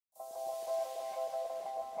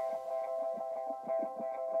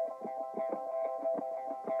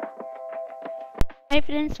Hi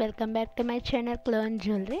friends, welcome back to my channel Clone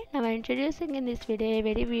Jewelry. Now I'm introducing in this video a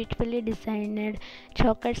very beautifully designed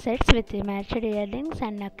choker sets with matched earrings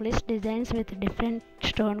and necklace designs with different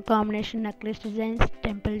stone combination necklace designs,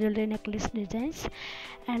 temple jewelry necklace designs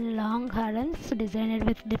and long harams designed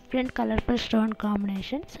with different colorful stone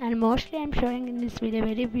combinations. And mostly I'm showing in this video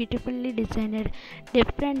very beautifully designed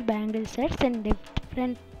different bangle sets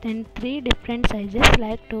in three different sizes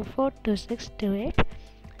like 24, 26, 28.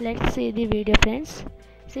 Let's see the video friends.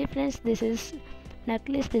 See friends, this is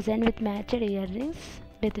necklace design with matched earrings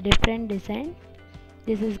with different design.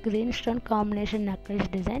 This is green stone combination necklace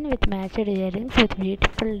design with matched earrings with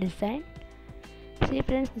beautiful design. See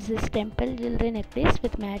friends, this is temple jewelry necklace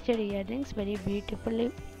with matched earrings, very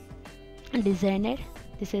beautifully designed.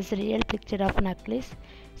 This is real picture of necklace.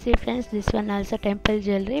 See friends, this one also temple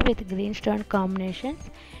jewelry with green stone combinations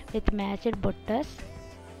with matched buttas.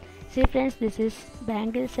 See friends, this is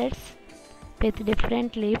bangle sets with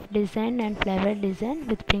different leaf design and flower design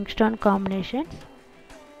with pink stone combinations.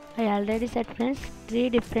 I already said friends, three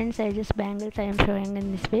different sizes bangles I am showing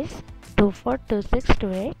in this piece, 24, 26,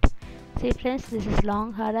 28. See friends, this is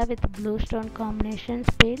long hara with blue stone combinations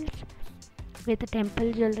peels with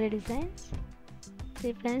temple jewelry designs.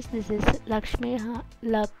 See friends, this is Lakshmi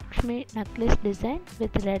necklace design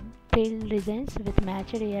with red peel designs with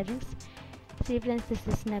matched earrings. See friends, this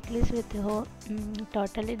is necklace with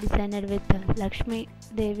totally designed with Lakshmi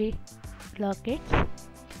Devi lockets.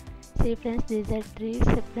 See friends, these are three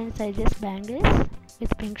different sizes bangles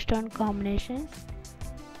with pink stone combinations.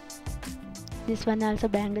 This one also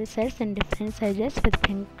bangle sets in different sizes with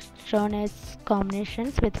pink stone as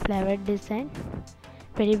combinations with flowered design.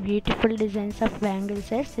 Very beautiful designs of bangle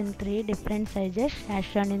sets in three different sizes as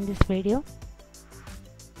shown in this video.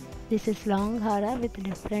 This is long hara with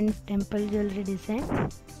different temple jewelry design,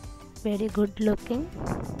 very good looking.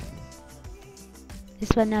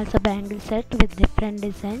 This one also bangle set with different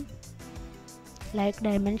design like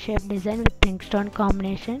diamond shaped design with pink stone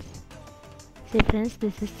combinations. See friends,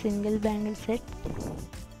 this is single bangle set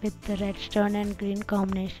with the red stone and green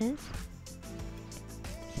combinations.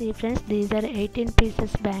 See friends, these are 18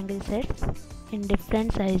 pieces bangle sets in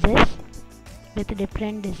different sizes with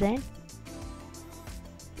different design.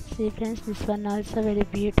 See friends, this one also very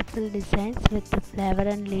beautiful designs with the flower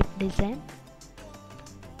and leaf design.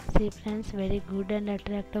 See friends, very good and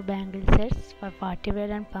attractive bangle sets for party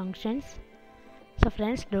wear and functions. So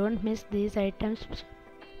friends, don't miss these items.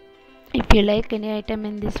 If you like any item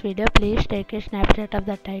in this video, please take a snapshot of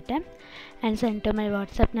that item and send to my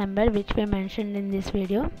WhatsApp number which we mentioned in this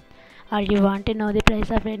video. Or you want to know the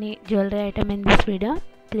price of any jewelry item in this video,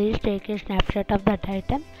 please take a snapshot of that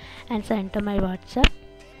item and send to my WhatsApp.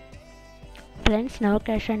 Friends, no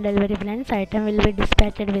cash on delivery friends. Item will be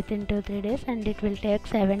dispatched within 2-3 days and it will take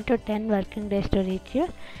 7 to 10 working days to reach you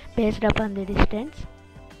based upon the distance.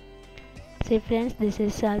 See friends, this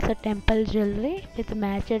is also temple jewelry with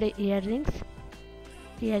matched earrings.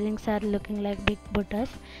 Earrings are looking like big buttas.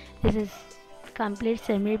 This is complete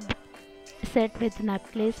semi set with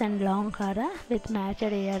necklace and long hara with matched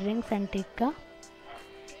earrings and tikka.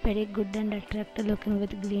 Very good and attractive looking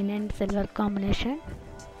with green and silver combination.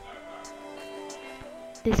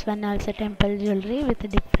 This one also temple jewelry with a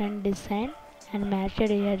different design and matched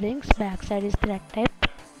earrings. Backside is thread type.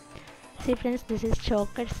 See friends, this is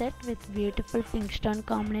choker set with beautiful pink stone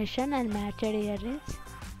combination and matched earrings.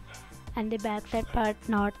 And the backside part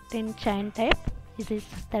not in chain type. This is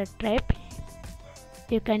thread type.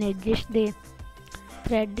 You can adjust the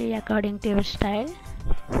thread according to your style.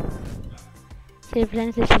 See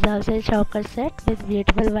friends, this is also a choker set with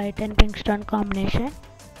beautiful white and pink stone combination.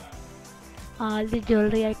 All the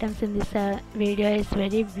jewelry items in this video is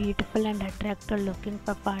very beautiful and attractive looking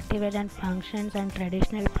for party wear and functions and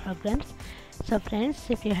traditional programs. So friends,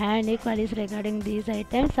 if you have any queries regarding these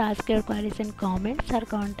items, ask your queries in comments or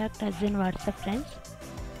contact us in WhatsApp friends.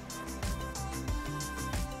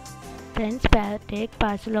 Friends, take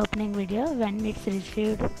parcel opening video when it's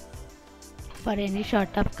received for any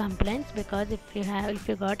sort of complaints, because if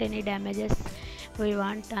you got any damages, we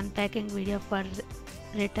want unpacking video for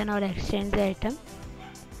return or exchange the item.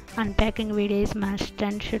 Unpacking video is must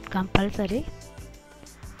and should compulsory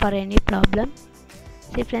for any problem.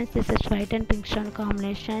 See friends, this is white and pink stone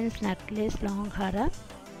combinations necklace long hara.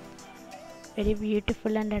 Very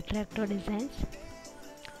beautiful and attractive designs.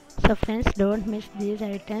 So friends, don't miss these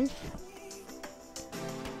items.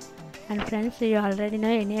 And friends, you already know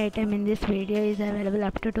any item in this video is available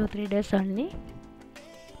up to 2-3 days only.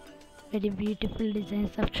 Very beautiful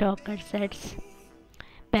designs of choker sets,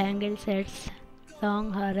 bangle sets,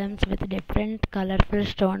 long harams with different colorful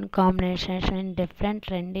stone combinations and different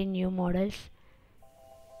trendy new models.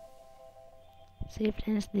 See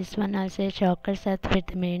friends, this one also a choker set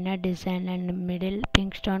with minor design and middle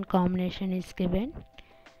pink stone combination is given.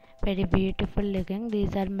 Very beautiful looking.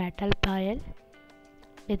 These are metal pile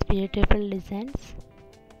with beautiful designs.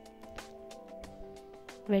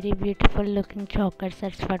 Very beautiful looking choker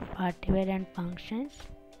sets for party wear and functions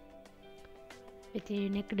with a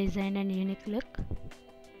unique design and unique look.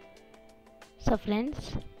 So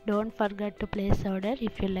friends, don't forget to place order.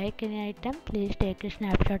 If you like any item, please take a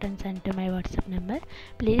snapshot and send to my WhatsApp number.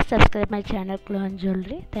 Please subscribe my channel Clone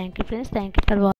Jewelry. Thank you friends. Thank you for watching.